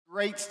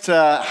Great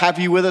to have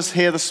you with us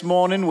here this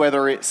morning,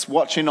 whether it's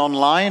watching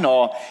online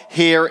or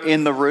here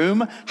in the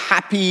room.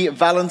 Happy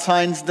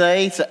Valentine's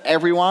Day to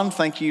everyone.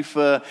 Thank you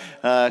for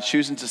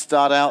choosing to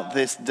start out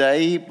this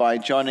day by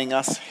joining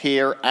us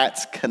here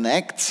at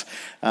Connect.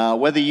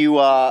 Whether you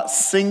are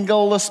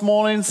single this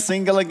morning,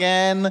 single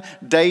again,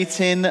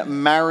 dating,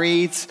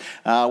 married,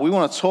 we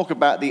want to talk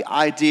about the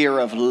idea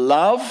of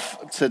love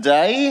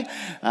today.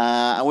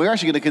 And we're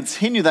actually going to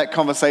continue that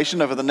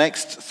conversation over the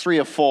next 3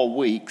 or 4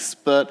 weeks.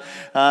 But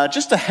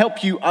just to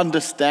help you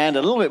understand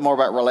a little bit more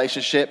about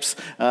relationships,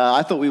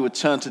 I thought we would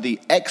turn to the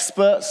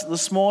experts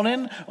this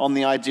morning on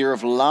the idea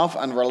of love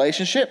and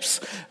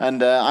relationships.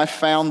 And I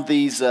found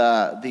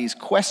these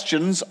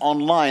questions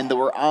online that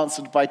were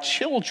answered by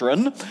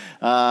children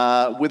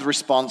with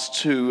response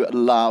to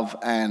love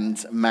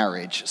and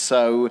marriage.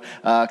 So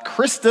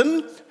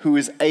Kristen, who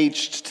is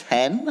aged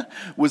 10,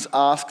 was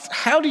asked,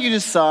 how do you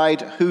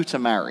decide who to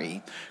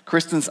marry?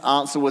 Kristen's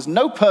answer was,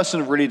 no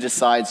person really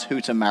decides who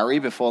to marry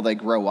before they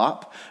grow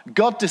up.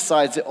 God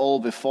decides it all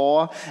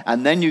before,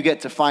 and then you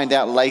get to find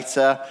out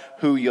later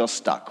who you're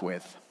stuck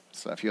with.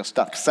 So if you're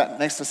sat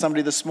next to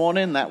somebody this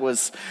morning, that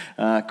was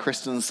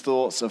Kristen's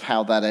thoughts of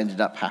how that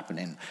ended up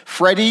happening.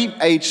 Freddie,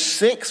 age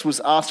 6, was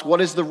asked, what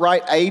is the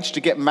right age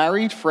to get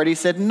married? Freddie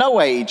said, no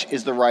age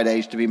is the right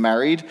age to be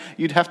married.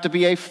 You'd have to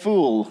be a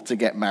fool to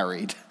get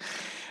married.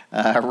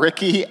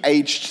 Ricky,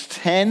 aged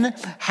 10,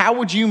 how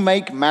would you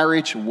make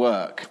marriage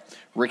work?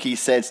 Ricky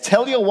says,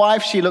 tell your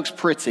wife she looks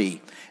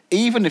pretty,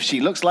 even if she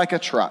looks like a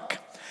truck.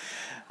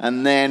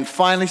 And then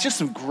finally, just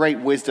some great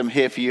wisdom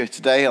here for you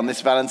today on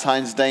this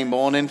Valentine's Day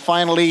morning.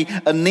 Finally,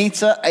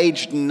 Anita,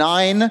 aged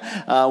 9,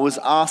 was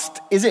asked,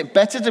 is it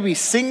better to be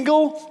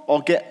single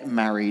or get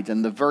married?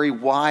 And the very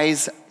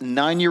wise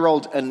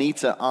 9-year-old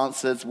Anita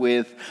answered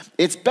with,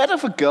 it's better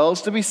for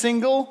girls to be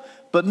single,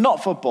 but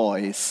not for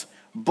boys.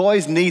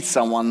 Boys need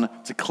someone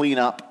to clean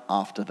up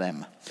after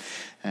them.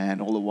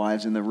 And all the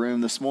wives in the room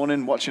this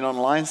morning watching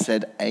online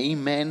said,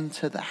 amen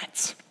to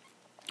that.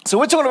 So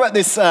we're talking about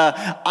this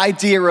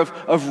idea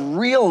of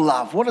real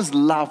love. What does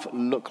love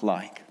look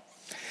like?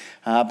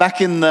 Back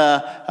in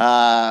the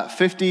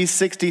 50s,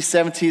 60s,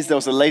 70s, there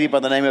was a lady by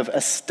the name of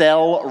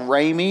Estelle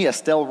Ramey.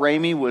 Estelle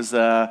Ramey was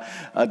a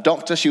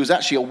doctor. She was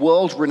actually a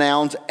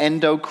world-renowned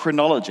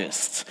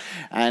endocrinologist.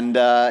 And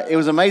it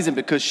was amazing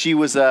because she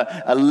was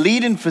a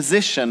leading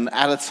physician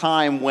at a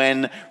time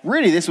when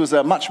really this was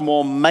a much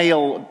more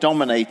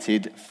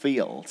male-dominated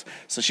field.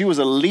 So she was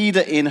a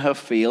leader in her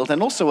field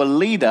and also a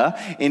leader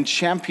in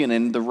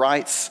championing the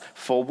rights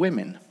for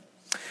women.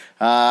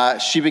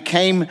 She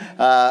became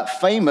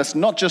famous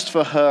not just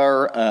for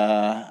her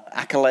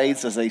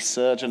accolades as a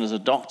surgeon, as a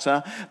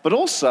doctor, but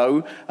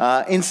also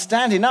in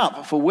standing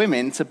up for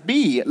women to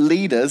be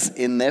leaders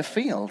in their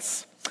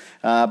fields.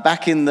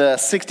 Back in the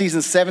 60s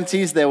and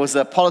 70s, there was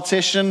a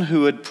politician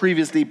who had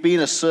previously been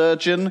a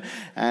surgeon,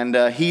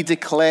 and he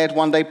declared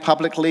one day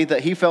publicly that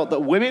he felt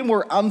that women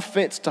were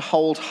unfit to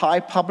hold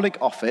high public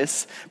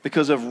office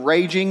because of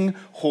raging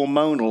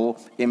hormonal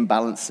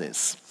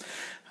imbalances.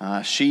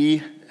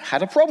 She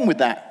had a problem with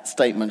that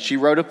statement. She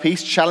wrote a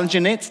piece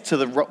challenging it to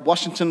the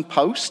Washington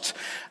Post.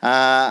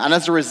 And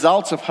as a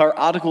result of her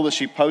article that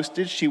she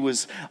posted, she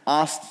was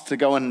asked to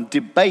go and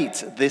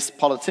debate this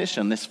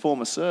politician, this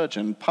former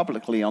surgeon,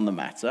 publicly on the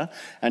matter.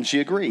 And she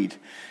agreed.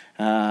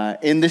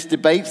 In this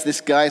debate,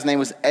 this guy's name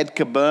was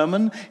Edgar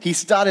Berman. He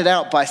started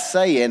out by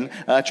saying,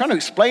 trying to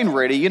explain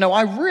really,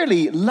 I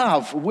really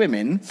love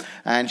women.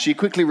 And she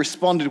quickly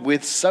responded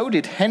with, so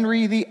did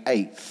Henry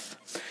VIII.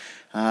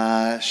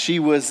 She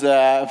was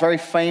very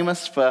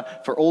famous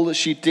for all that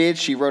she did.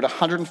 She wrote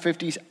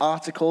 150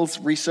 articles,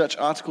 research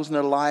articles in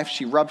her life.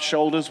 She rubbed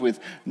shoulders with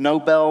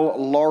Nobel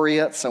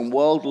laureates and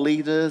world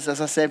leaders. As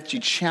I said, she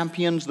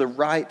championed the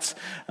rights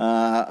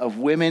of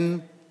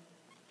women.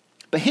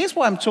 But here's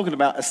why I'm talking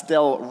about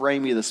Estelle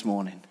Ramey this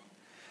morning.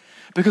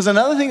 Because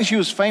another thing she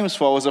was famous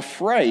for was a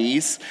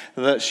phrase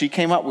that she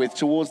came up with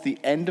towards the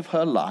end of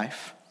her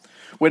life.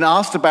 When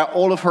asked about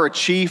all of her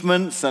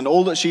achievements and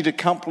all that she'd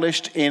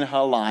accomplished in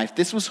her life,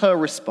 this was her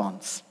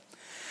response.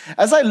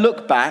 As I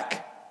look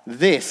back,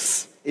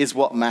 this is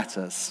what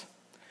matters.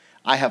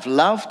 I have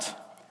loved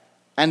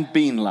and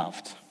been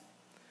loved.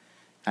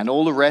 And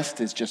all the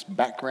rest is just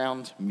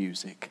background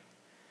music.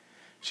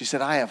 She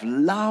said, I have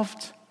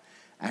loved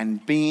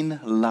and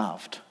been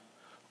loved.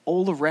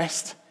 All the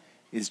rest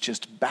is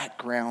just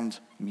background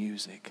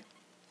music.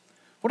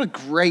 What a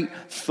great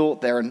thought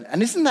there.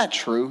 And isn't that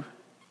true?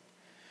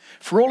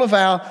 For all of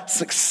our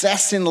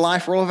success in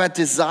life, for all of our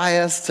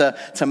desires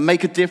to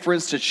make a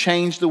difference, to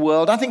change the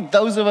world, I think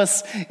those of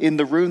us in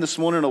the room this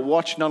morning or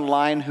watching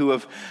online who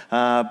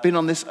have been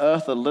on this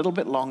earth a little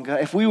bit longer,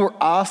 if we were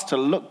asked to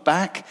look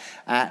back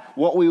at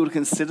what we would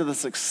consider the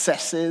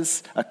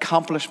successes,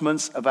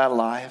 accomplishments of our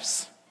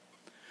lives,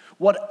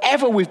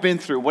 whatever we've been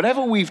through,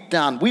 whatever we've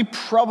done, we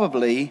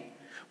probably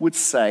would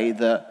say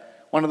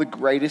that one of the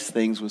greatest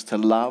things was to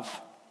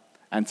love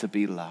and to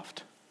be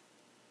loved.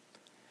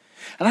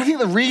 And I think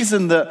the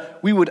reason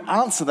that we would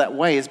answer that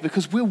way is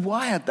because we're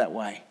wired that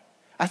way.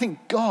 I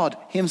think God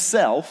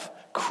himself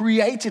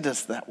created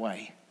us that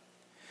way,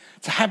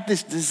 to have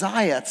this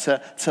desire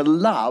to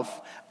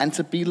love and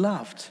to be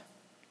loved.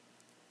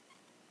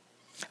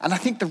 And I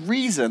think the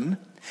reason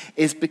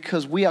is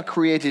because we are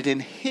created in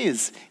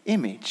his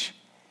image,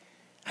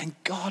 and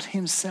God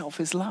himself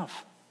is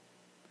love.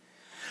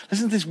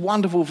 Listen to this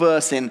wonderful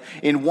verse in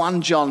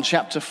 1 John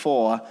chapter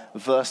 4,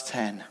 verse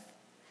 10.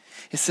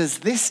 It says,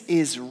 "This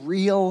is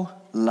real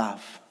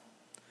love.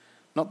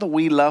 Not that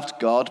we loved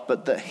God,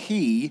 but that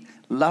he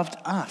loved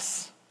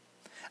us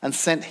and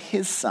sent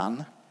his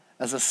son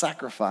as a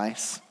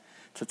sacrifice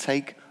to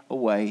take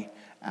away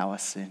our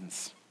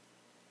sins."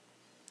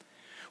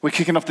 We're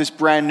kicking off this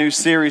brand new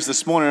series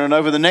this morning, and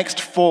over the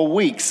next 4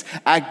 weeks,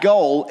 our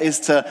goal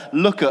is to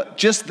look at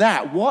just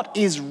that. What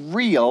is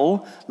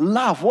real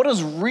love? What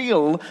does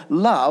real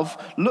love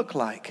look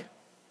like?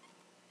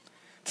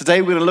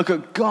 Today, we're going to look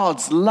at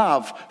God's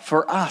love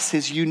for us,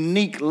 his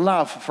unique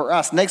love for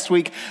us. Next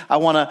week, I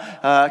want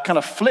to kind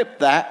of flip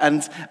that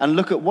and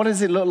look at what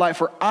does it look like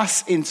for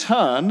us in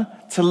turn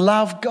to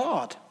love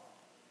God.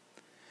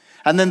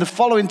 And then the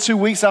following 2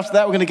 weeks after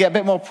that, we're going to get a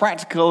bit more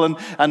practical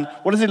and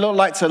what does it look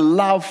like to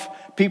love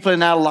people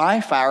in our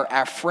life,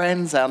 our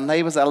friends, our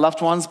neighbors, our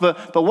loved ones.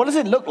 But what does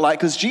it look like,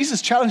 because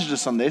Jesus challenged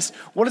us on this,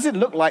 what does it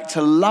look like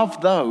to love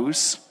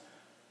those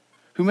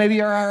who maybe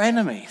are our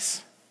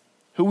enemies,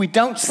 who we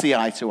don't see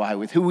eye to eye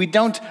with, who we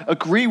don't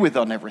agree with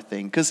on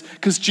everything?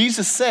 Because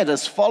Jesus said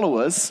as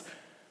followers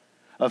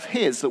of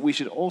his that we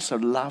should also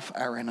love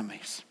our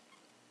enemies.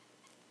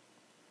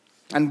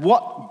 And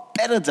what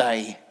better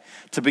day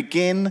to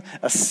begin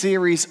a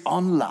series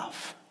on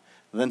love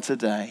than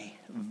today,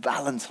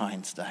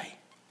 Valentine's Day.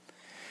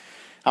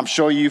 I'm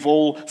sure you've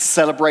all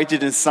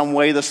celebrated in some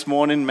way this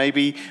morning.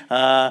 Maybe,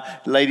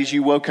 ladies,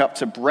 you woke up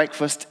to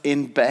breakfast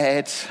in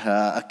bed,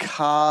 a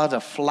card, a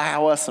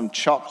flower, some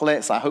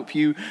chocolates. I hope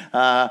you,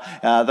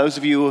 those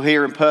of you who are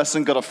here in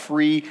person, got a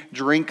free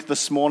drink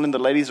this morning. The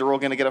ladies are all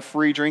going to get a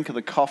free drink at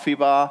the coffee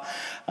bar.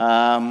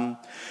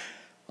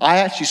 I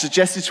actually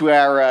suggested to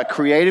our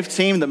creative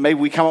team that maybe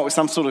we come up with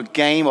some sort of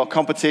game or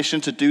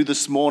competition to do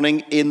this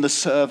morning in the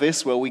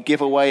service where we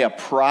give away a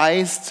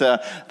prize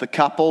to the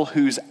couple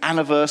whose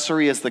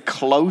anniversary is the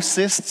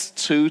closest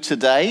to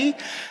today.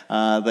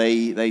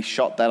 They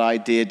shot that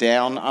idea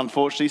down,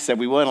 unfortunately, said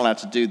we weren't allowed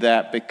to do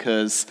that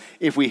because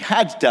if we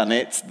had done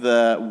it,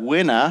 the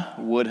winner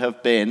would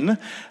have been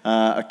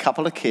a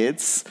couple of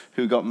kids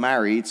who got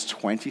married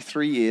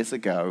 23 years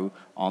ago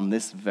on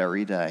this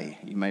very day.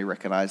 You may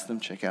recognize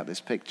them. Check out this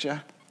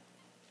picture.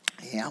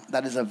 Yeah,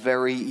 that is a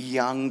very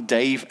young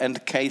Dave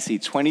and Casey.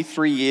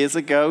 23 years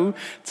ago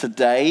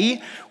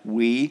today,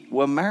 we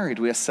were married.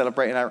 We are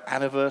celebrating our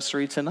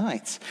anniversary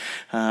tonight.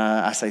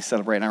 I say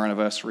celebrating our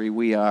anniversary.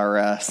 We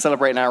are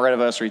celebrating our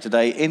anniversary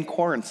today in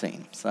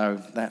quarantine. So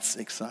that's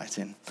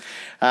exciting.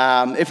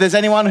 If there's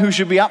anyone who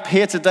should be up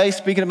here today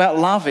speaking about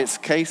love, it's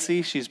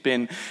Casey. She's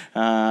been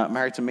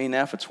married to me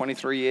now for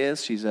 23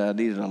 years. She's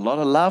needed a lot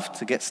of love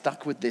to get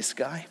stuck with this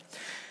guy.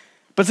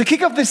 But to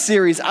kick off this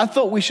series, I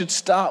thought we should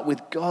start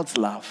with God's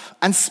love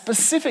and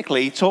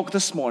specifically talk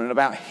this morning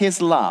about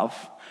his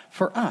love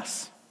for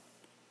us.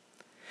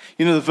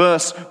 You know, the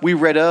verse we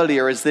read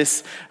earlier is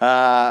this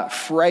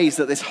phrase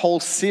that this whole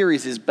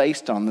series is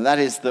based on, and that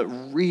is that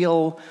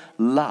real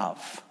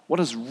love. What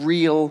is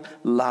real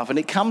love? And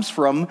it comes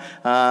from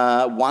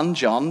 1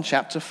 John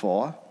chapter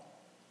 4.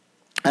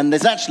 And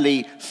there's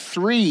actually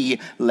 3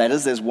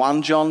 letters. There's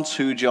 1 John,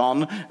 2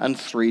 John, and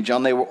 3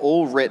 John. They were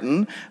all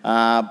written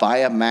by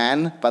a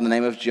man by the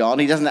name of John.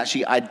 He doesn't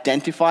actually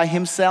identify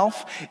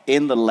himself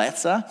in the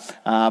letter,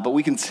 but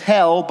we can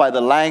tell by the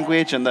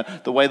language and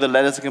the way the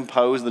letters are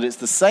composed that it's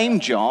the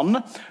same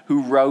John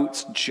who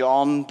wrote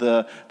John,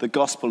 the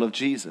Gospel of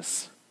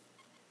Jesus.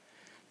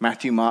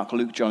 Matthew, Mark,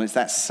 Luke, John. It's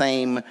that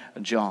same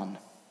John.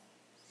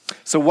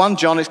 So 1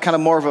 John is kind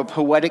of more of a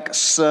poetic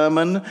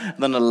sermon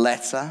than a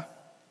letter.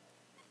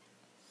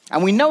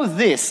 And we know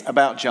this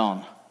about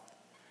John.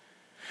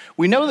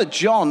 We know that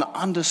John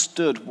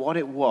understood what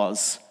it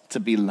was to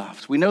be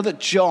loved. We know that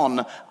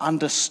John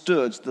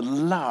understood the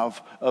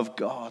love of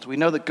God. We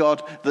know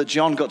that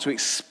John got to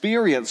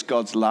experience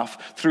God's love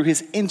through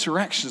his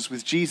interactions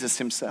with Jesus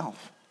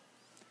himself.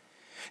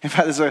 In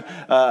fact, there's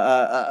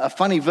a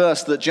funny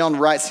verse that John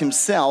writes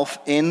himself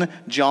in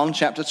John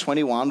chapter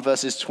 21,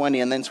 verses 20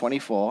 and then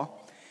 24.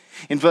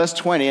 In verse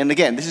 20, and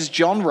again, this is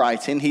John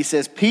writing, he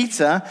says,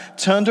 Peter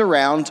turned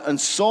around and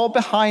saw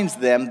behind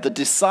them the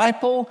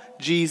disciple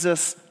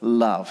Jesus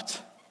loved.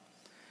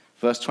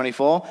 Verse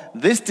 24,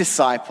 this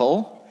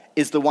disciple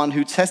is the one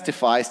who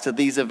testifies to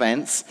these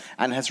events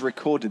and has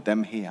recorded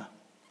them here.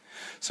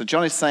 So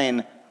John is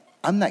saying,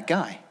 I'm that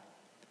guy.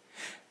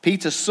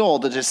 Peter saw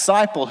the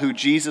disciple who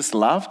Jesus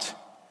loved.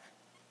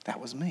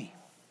 That was me.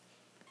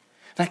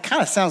 That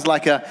kind of sounds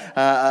like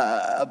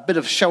a bit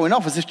of showing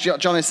off, as if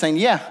John is saying,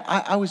 yeah,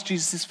 I was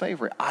Jesus'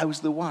 favorite. I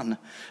was the one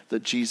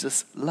that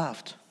Jesus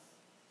loved.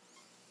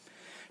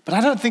 But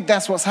I don't think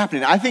that's what's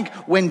happening. I think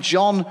when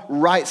John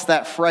writes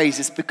that phrase,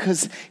 it's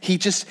because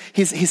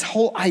his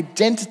whole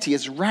identity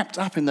is wrapped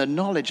up in the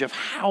knowledge of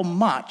how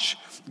much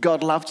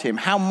God loved him,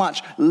 how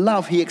much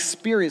love he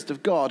experienced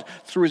of God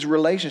through his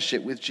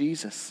relationship with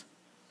Jesus.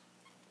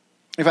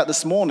 In fact,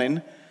 this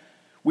morning,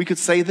 we could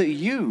say that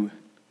you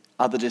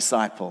are the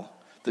disciple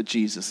that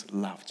Jesus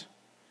loved.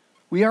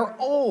 We are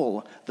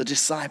all the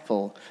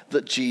disciple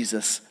that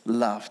Jesus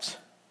loved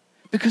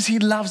because he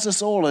loves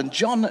us all. And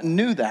John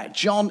knew that.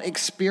 John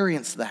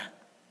experienced that.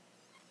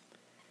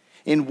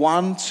 In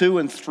 1, 2,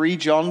 and 3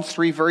 John,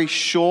 3 very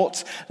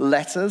short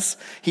letters,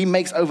 he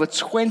makes over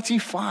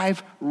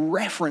 25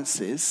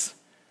 references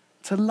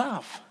to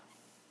love.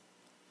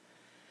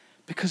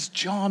 Because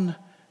John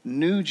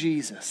knew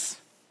Jesus.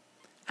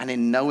 And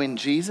in knowing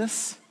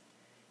Jesus,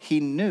 he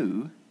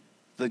knew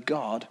the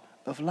God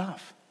of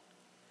love.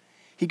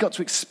 He got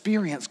to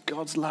experience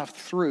God's love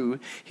through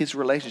his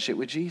relationship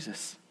with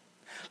Jesus.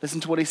 Listen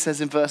to what he says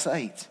in verse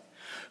 8.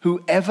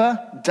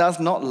 Whoever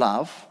does not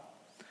love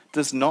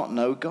does not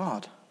know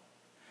God,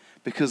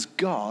 because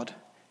God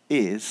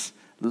is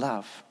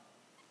love.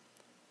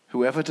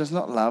 Whoever does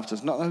not love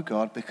does not know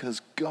God, because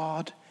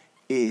God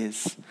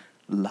is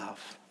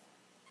love.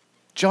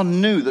 John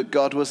knew that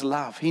God was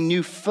love. He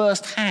knew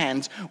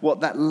firsthand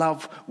what that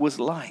love was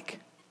like.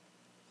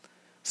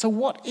 So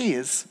what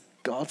is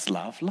God's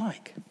love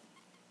like?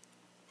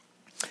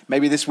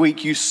 Maybe this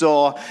week you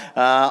saw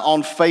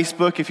on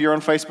Facebook, if you're on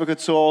Facebook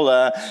at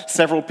all,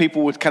 several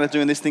people were kind of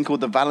doing this thing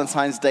called the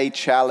Valentines Day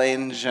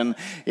Challenge, and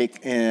it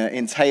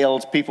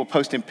entailed people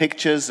posting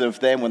pictures of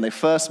them when they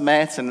first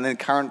met and then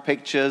current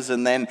pictures,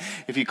 and then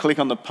if you click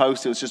on the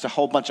post, it was just a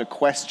whole bunch of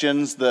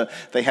questions that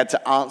they had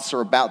to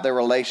answer about their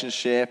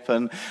relationship,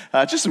 and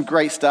just some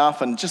great stuff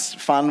and just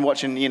fun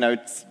watching,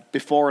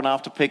 before and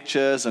after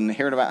pictures and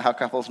hearing about how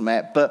couples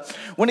met. But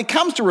when it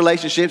comes to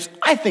relationships,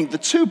 I think the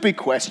two big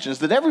questions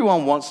that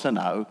everyone wants to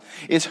know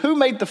is who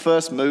made the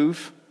first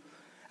move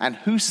and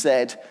who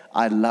said,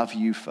 I love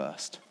you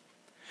first.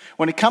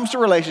 When it comes to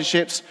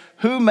relationships,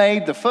 who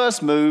made the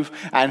first move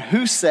and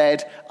who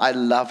said, I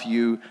love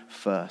you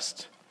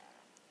first?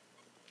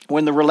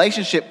 When the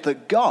relationship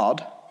that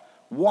God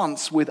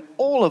wants with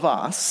all of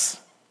us,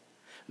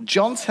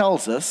 John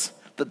tells us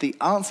that the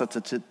answer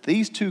to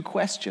these two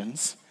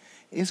questions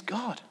is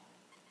God.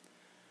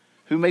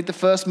 Who made the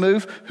first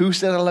move? Who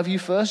said, I love you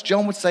first?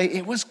 John would say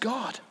it was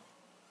God.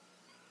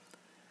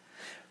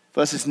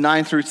 Verses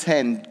 9 through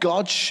 10,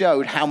 God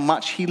showed how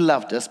much he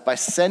loved us by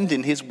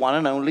sending his one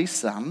and only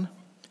Son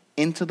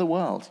into the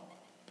world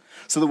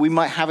so that we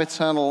might have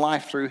eternal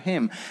life through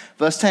him.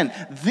 Verse 10,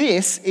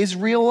 this is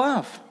real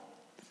love.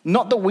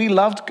 Not that we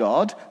loved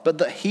God, but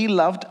that he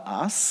loved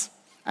us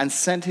and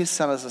sent his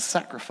Son as a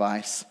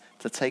sacrifice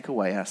to take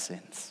away our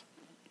sins.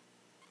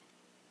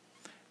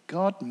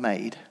 God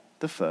made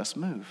the first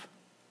move.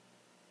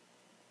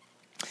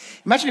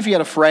 Imagine if you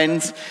had a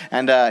friend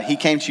and he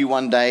came to you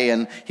one day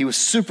and he was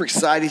super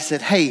excited. He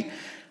said, hey,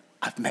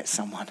 I've met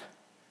someone.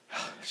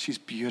 She's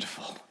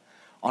beautiful.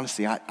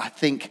 Honestly, I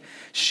think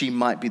she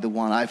might be the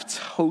one. I've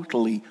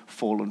totally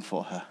fallen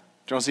for her.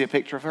 Do you want to see a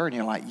picture of her? And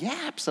you're like,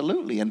 yeah,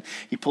 absolutely. And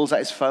he pulls out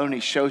his phone, he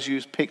shows you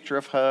his picture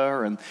of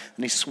her, and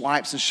he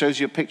swipes and shows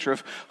you a picture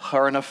of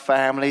her and her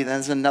family. Then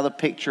there's another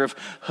picture of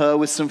her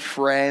with some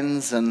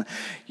friends, and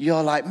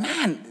you're like,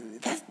 man,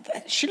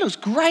 she looks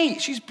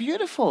great. She's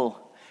beautiful.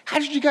 How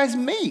did you guys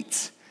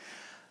meet?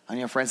 And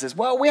your friend says,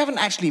 well, we haven't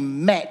actually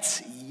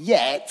met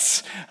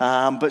yet,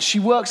 but she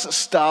works at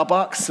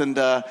Starbucks, and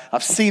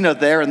I've seen her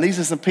there, and these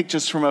are some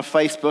pictures from her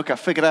Facebook. I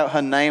figured out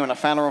her name, and I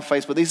found her on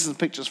Facebook. These are some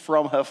pictures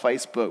from her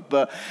Facebook,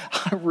 but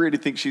I really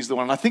think she's the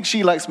one. And I think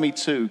she likes me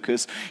too,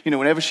 because,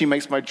 whenever she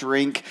makes my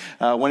drink,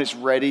 when it's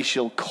ready,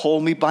 she'll call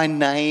me by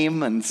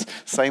name and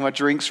say my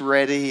drink's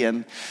ready,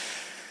 and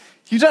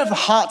you don't have the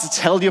heart to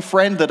tell your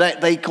friend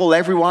that they call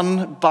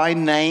everyone by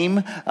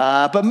name,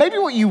 but maybe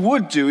what you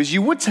would do is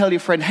you would tell your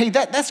friend, hey,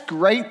 that's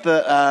great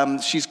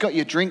that she's got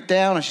your drink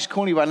down and she's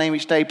calling you by name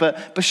each day,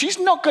 but she's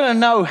not going to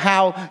know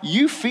how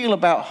you feel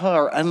about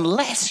her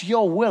unless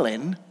you're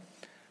willing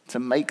to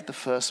make the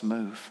first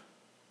move.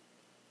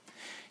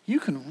 You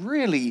can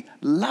really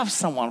love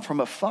someone from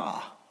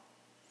afar,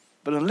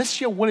 but unless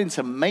you're willing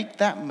to make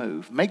that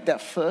move, make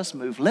that first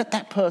move, let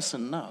that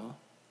person know,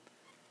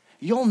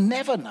 you'll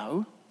never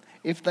know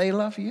if they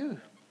love you.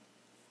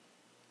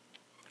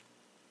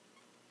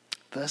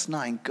 Verse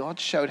 9, God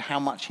showed how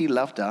much he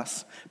loved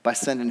us by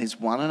sending his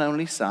one and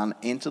only Son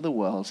into the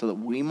world so that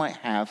we might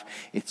have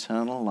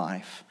eternal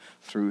life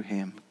through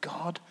him.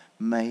 God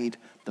made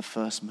the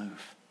first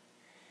move.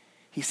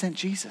 He sent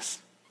Jesus.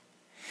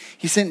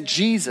 He sent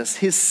Jesus,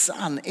 his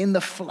Son, in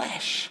the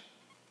flesh.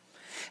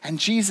 And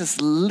Jesus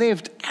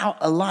lived out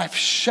a life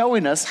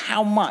showing us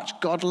how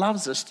much God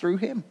loves us through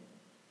him.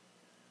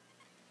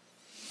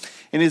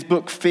 In his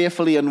book,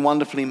 Fearfully and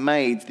Wonderfully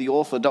Made, the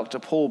author, Dr.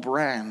 Paul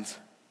Brand,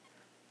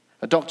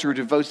 a doctor who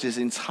devoted his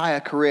entire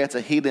career to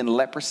healing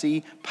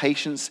leprosy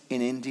patients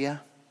in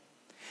India,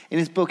 in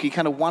his book, he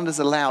kind of wonders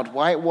aloud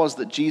why it was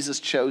that Jesus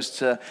chose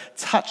to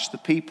touch the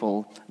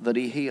people that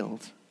he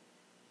healed.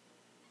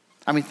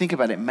 I mean, think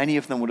about it. Many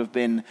of them would have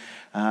been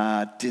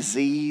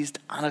diseased,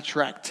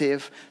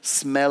 unattractive,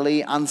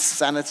 smelly,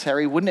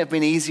 unsanitary. Wouldn't it have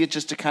been easier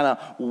just to kind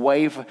of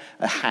wave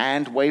a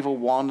hand, wave a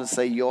wand and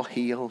say, "You're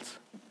healed"?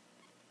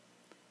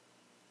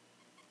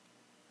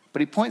 But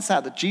he points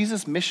out that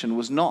Jesus' mission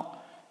was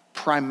not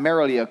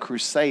primarily a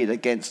crusade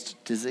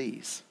against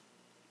disease.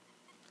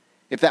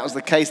 If that was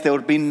the case, there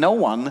would be no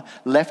one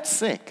left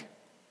sick.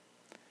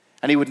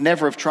 And he would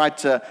never have tried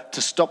to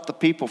stop the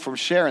people from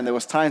sharing. There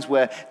was times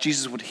where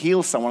Jesus would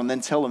heal someone and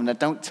then tell them, "Now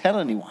don't tell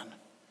anyone."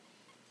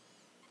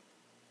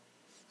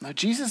 No,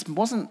 Jesus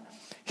wasn't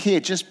here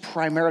just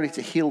primarily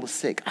to heal the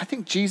sick. I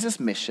think Jesus'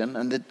 mission,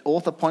 and the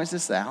author points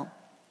this out,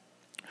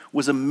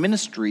 was a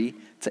ministry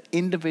to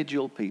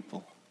individual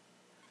people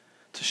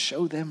to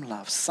show them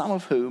love, some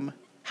of whom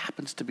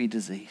happens to be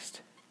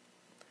diseased.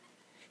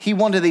 He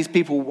wanted these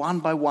people one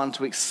by one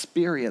to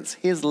experience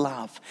his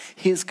love,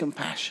 his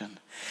compassion.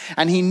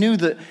 And he knew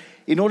that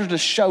in order to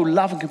show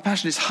love and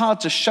compassion, it's hard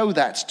to show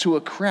that to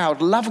a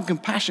crowd. Love and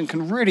compassion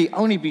can really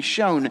only be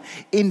shown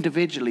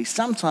individually.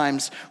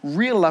 Sometimes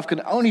real love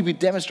can only be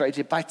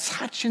demonstrated by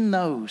touching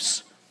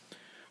those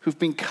who've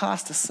been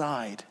cast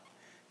aside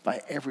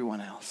by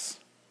everyone else.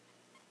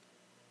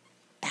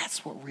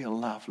 That's what real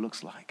love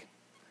looks like.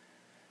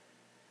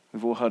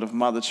 We've all heard of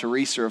Mother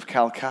Teresa of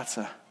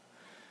Calcutta.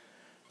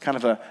 Kind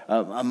of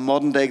a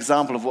modern day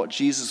example of what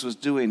Jesus was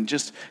doing,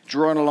 just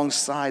drawing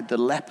alongside the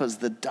lepers,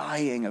 the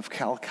dying of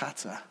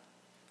Calcutta,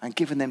 and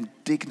giving them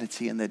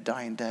dignity in their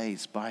dying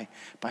days by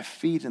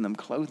feeding them,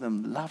 clothing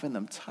them, loving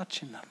them,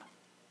 touching them.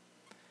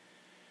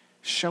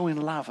 Showing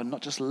love and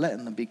not just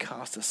letting them be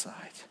cast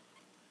aside.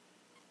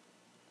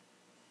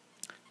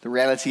 The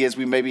reality is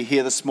we may be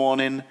here this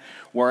morning,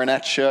 we're in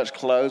our church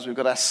clothes, we've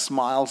got our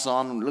smiles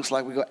on, it looks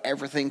like we've got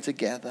everything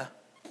together.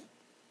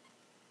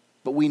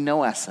 But we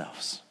know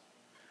ourselves.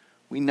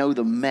 We know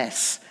the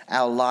mess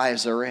our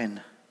lives are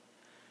in.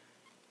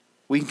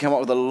 We can come up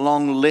with a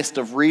long list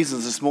of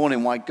reasons this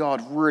morning why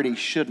God really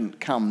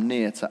shouldn't come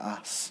near to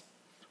us.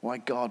 Why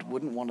God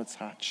wouldn't want to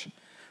touch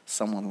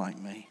someone like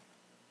me.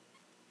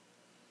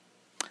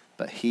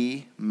 But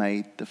he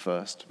made the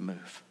first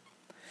move.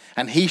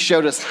 And he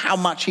showed us how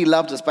much he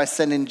loved us by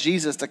sending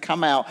Jesus to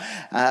come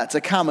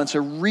and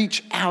to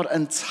reach out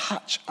and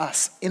touch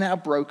us in our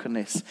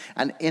brokenness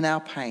and in our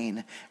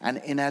pain and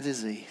in our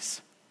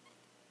disease.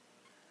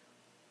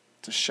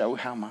 To show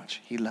how much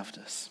he loved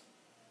us.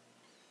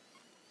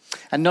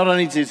 And not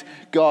only did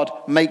God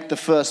make the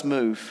first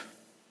move,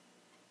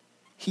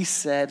 he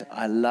said,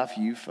 "I love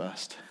you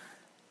first."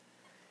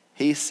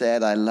 He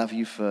said, "I love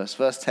you first."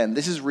 Verse 10,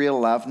 this is real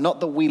love, not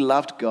that we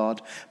loved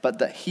God, but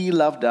that he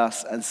loved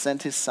us and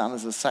sent his son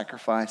as a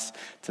sacrifice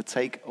to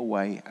take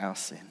away our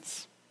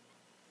sins.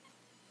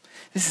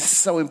 This is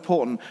so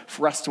important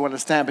for us to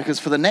understand because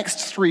for the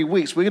next 3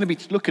 weeks, we're going to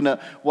be looking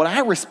at what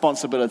our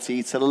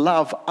responsibility to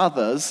love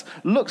others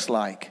looks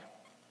like.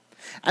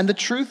 And the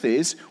truth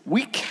is,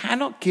 we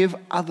cannot give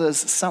others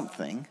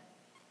something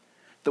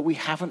that we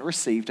haven't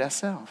received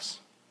ourselves.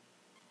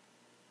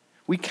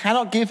 We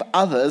cannot give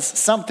others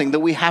something that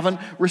we haven't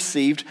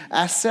received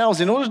ourselves.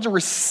 In order to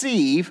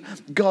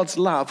receive God's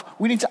love,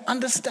 we need to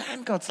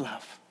understand God's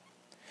love.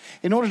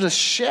 In order to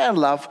share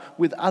love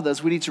with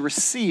others, we need to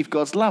receive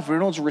God's love.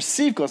 In order to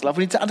receive God's love,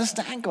 we need to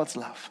understand God's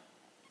love.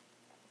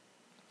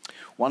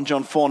 1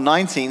 John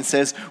 4:19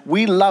 says,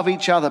 "We love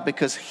each other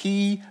because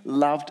he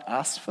loved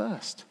us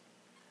first."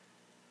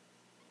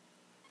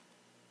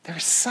 There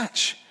is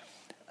such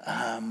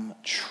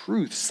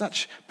truth,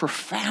 such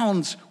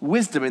profound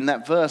wisdom in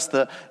that verse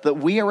that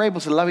we are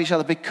able to love each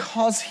other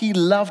because he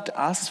loved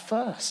us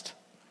first.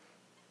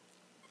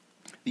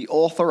 The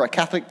author, a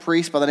Catholic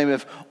priest by the name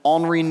of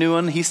Henri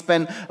Nouwen, he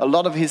spent a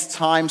lot of his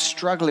time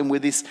struggling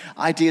with these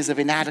ideas of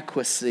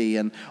inadequacy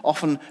and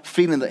often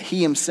feeling that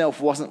he himself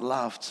wasn't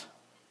loved.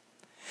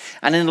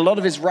 And in a lot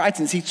of his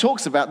writings, he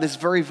talks about this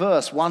very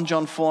verse, 1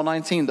 John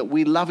 4:19, that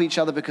we love each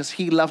other because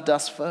he loved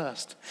us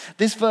first.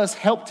 This verse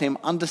helped him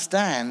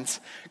understand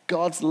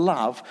God's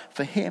love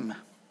for him.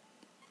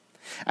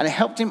 And it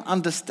helped him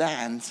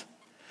understand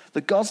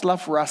that God's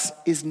love for us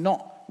is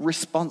not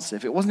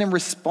responsive. It wasn't in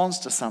response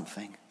to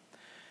something.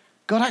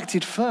 God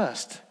acted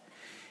first.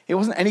 It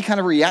wasn't any kind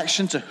of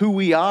reaction to who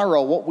we are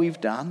or what we've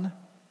done.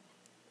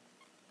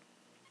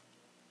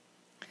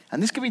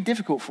 And this can be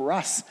difficult for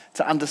us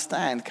to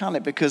understand, can't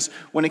it? Because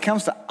when it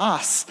comes to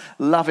us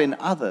loving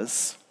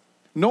others,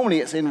 normally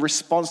it's in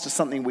response to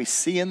something we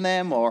see in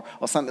them or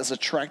something that's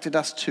attracted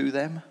us to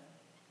them.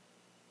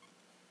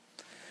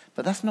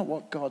 But that's not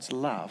what God's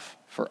love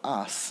for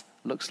us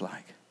looks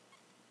like.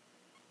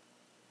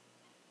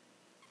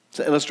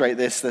 To illustrate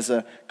this, there's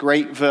a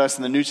great verse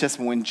in the New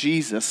Testament when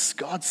Jesus,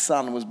 God's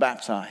Son, was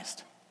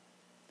baptized.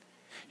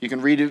 You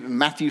can read it in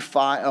Matthew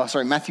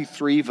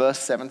 3, verse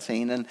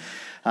 17.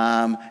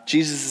 And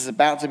Jesus is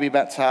about to be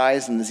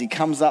baptized, and as he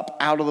comes up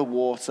out of the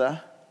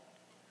water,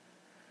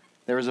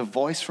 there is a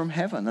voice from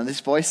heaven. And this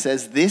voice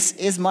says, "This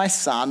is my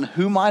Son,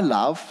 whom I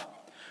love.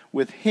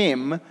 With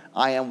him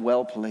I am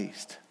well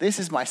pleased. This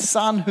is my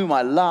son whom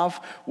I love.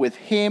 With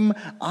him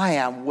I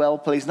am well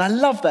pleased. And I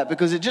love that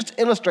because it just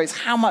illustrates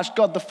how much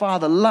God the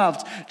Father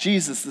loved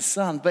Jesus the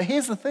Son. But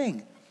here's the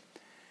thing.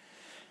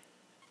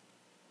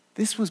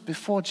 This was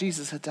before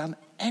Jesus had done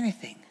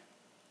anything.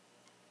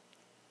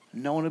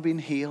 No one had been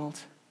healed.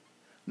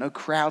 No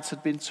crowds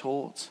had been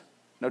taught.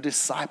 No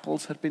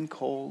disciples had been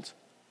called.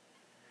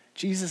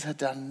 Jesus had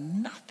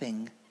done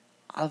nothing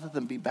other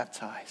than be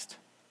baptized.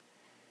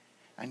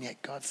 And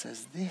yet God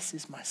says, this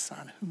is my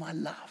son whom I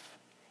love,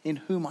 in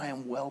whom I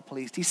am well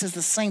pleased. He says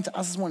the same to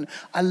us this morning.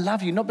 I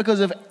love you, not because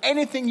of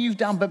anything you've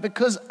done, but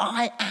because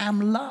I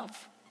am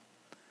love.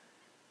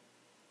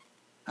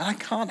 And I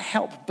can't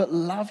help but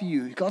love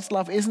you. God's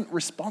love isn't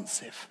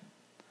responsive.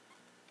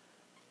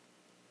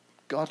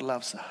 God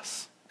loves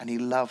us, and he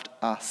loved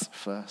us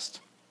first.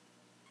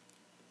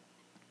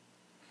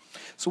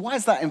 So why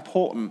is that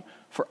important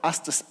for us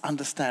to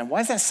understand?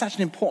 Why is that such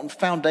an important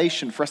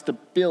foundation for us to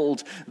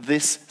build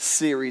this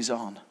series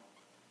on?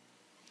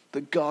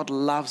 That God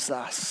loves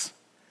us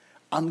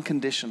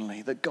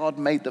unconditionally, that God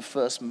made the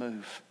first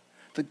move,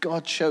 that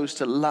God chose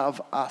to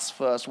love us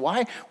first.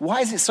 Why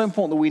is it so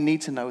important that we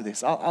need to know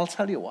this? I'll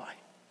tell you why.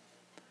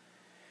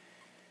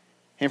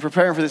 In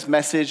preparing for this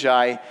message,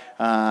 I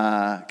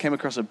came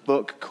across a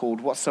book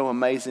called What's So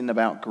Amazing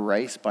About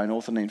Grace by an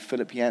author named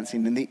Philip Yancey.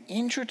 And in the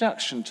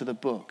introduction to the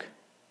book,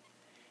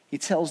 he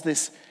tells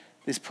this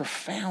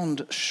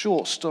profound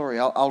short story.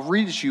 I'll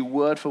read it to you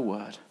word for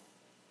word.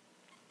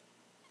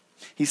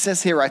 He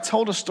says here, I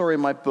told a story in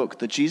my book,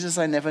 The Jesus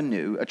I Never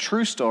Knew, a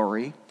true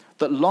story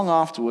that long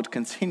afterward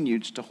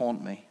continued to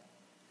haunt me.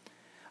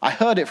 I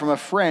heard it from a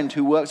friend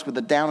who works with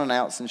the down and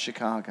outs in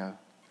Chicago.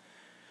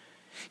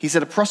 He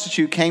said, a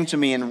prostitute came to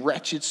me in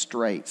wretched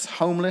straits,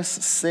 homeless,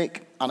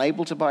 sick,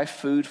 unable to buy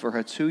food for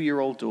her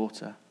 2-year-old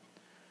daughter.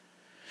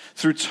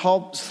 Through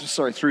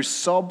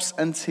sobs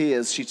and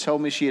tears, she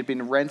told me she had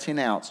been renting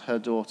out her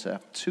daughter,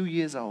 2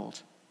 years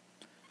old.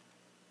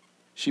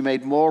 She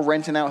made more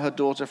renting out her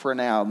daughter for an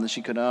hour than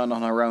she could earn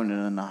on her own in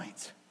a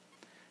night.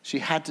 She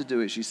had to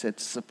do it, she said,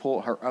 to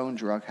support her own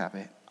drug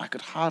habit. I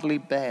could hardly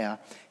bear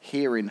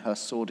hearing her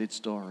sordid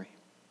story.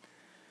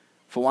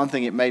 For one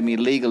thing, it made me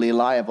legally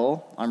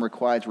liable. I'm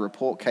required to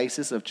report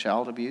cases of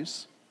child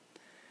abuse.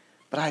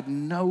 But I had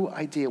no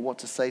idea what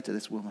to say to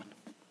this woman.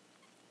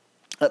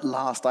 At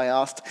last, I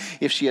asked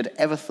if she had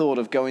ever thought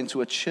of going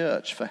to a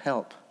church for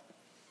help.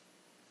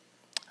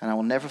 And I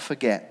will never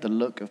forget the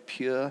look of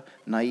pure,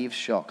 naive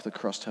shock that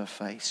crossed her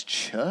face.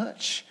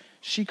 Church?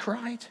 She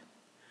cried.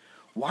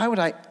 Why would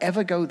I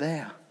ever go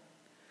there?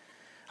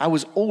 I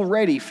was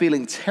already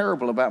feeling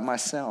terrible about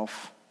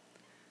myself.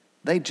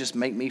 They'd just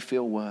make me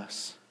feel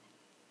worse.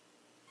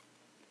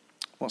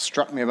 What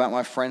struck me about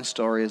my friend's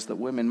story is that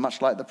women,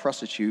 much like the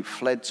prostitute,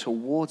 fled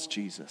towards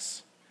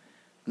Jesus,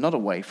 not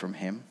away from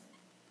him.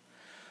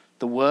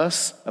 The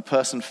worse a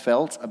person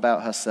felt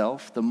about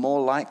herself, the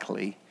more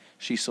likely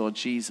she saw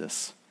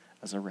Jesus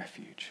as a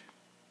refuge.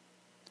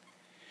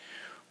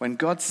 When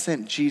God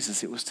sent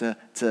Jesus, it was to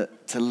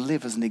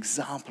live as an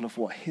example of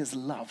what his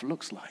love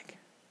looks like.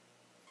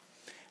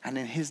 And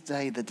in his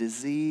day, the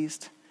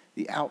diseased,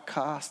 the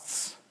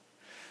outcasts,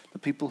 the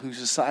people whose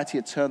society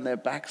had turned their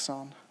backs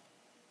on,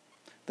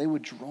 they were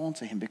drawn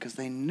to him because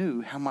they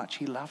knew how much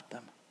he loved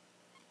them.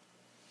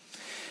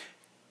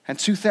 And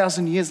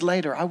 2,000 years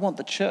later, I want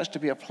the church to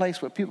be a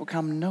place where people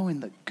come knowing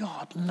that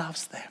God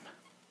loves them,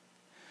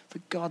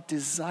 that God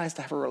desires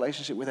to have a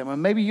relationship with them.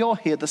 And maybe you're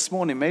here this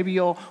morning. Maybe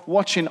you're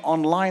watching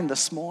online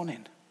this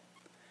morning.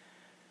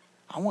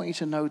 I want you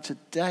to know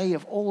today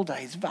of all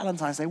days,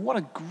 Valentine's Day, what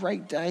a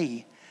great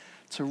day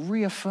to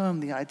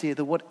reaffirm the idea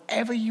that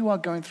whatever you are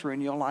going through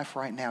in your life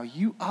right now,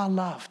 you are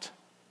loved.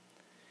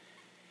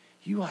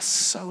 You are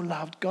so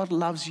loved. God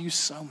loves you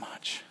so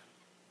much.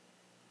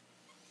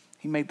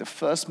 He made the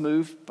first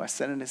move by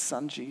sending his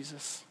son,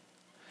 Jesus.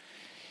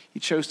 He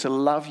chose to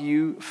love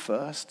you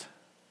first.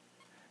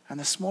 And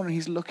this morning,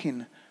 he's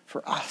looking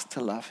for us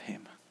to love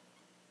him.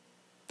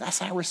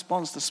 That's our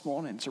response this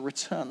morning, to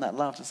return that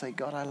love, to say,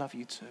 God, I love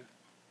you too.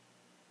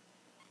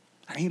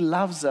 And he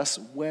loves us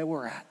where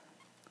we're at.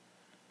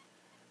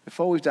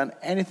 Before we've done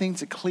anything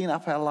to clean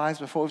up our lives,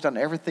 before we've done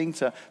everything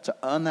to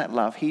earn that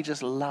love, he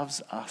just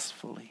loves us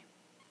fully.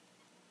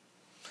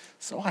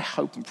 So I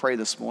hope and pray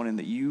this morning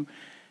that you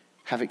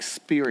have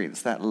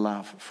experienced that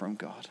love from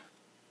God.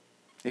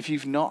 If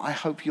you've not, I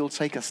hope you'll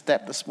take a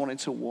step this morning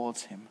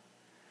towards him,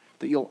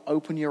 that you'll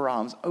open your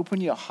arms,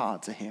 open your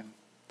heart to him,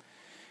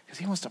 because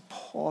he wants to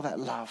pour that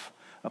love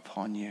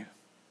upon you. And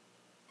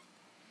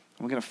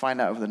we're going to find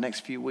out over the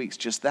next few weeks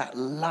just that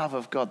love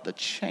of God, the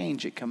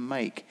change it can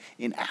make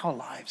in our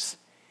lives,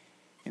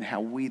 in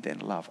how we then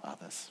love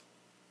others.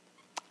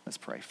 Let's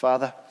pray.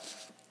 Father,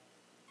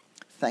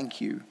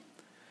 thank you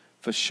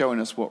for showing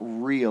us what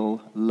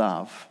real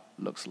love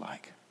looks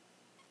like.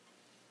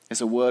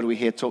 It's a word we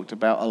hear talked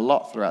about a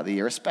lot throughout the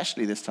year,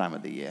 especially this time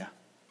of the year.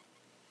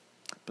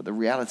 But the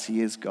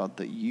reality is, God,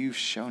 that you've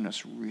shown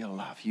us real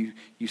love.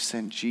 You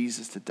sent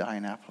Jesus to die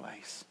in our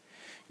place.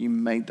 You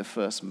made the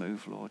first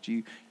move, Lord.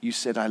 You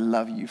said, I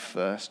love you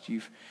first.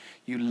 You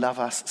love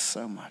us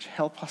so much.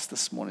 Help us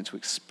this morning to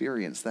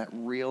experience that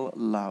real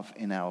love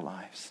in our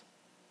lives.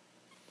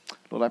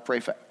 Lord, I pray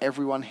for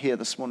everyone here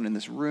this morning in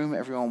this room,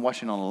 everyone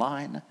watching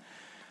online,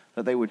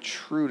 that they would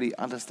truly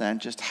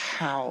understand just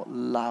how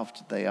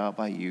loved they are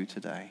by you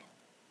today.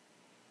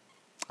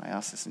 I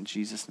ask this in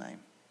Jesus'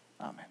 name.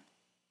 Amen.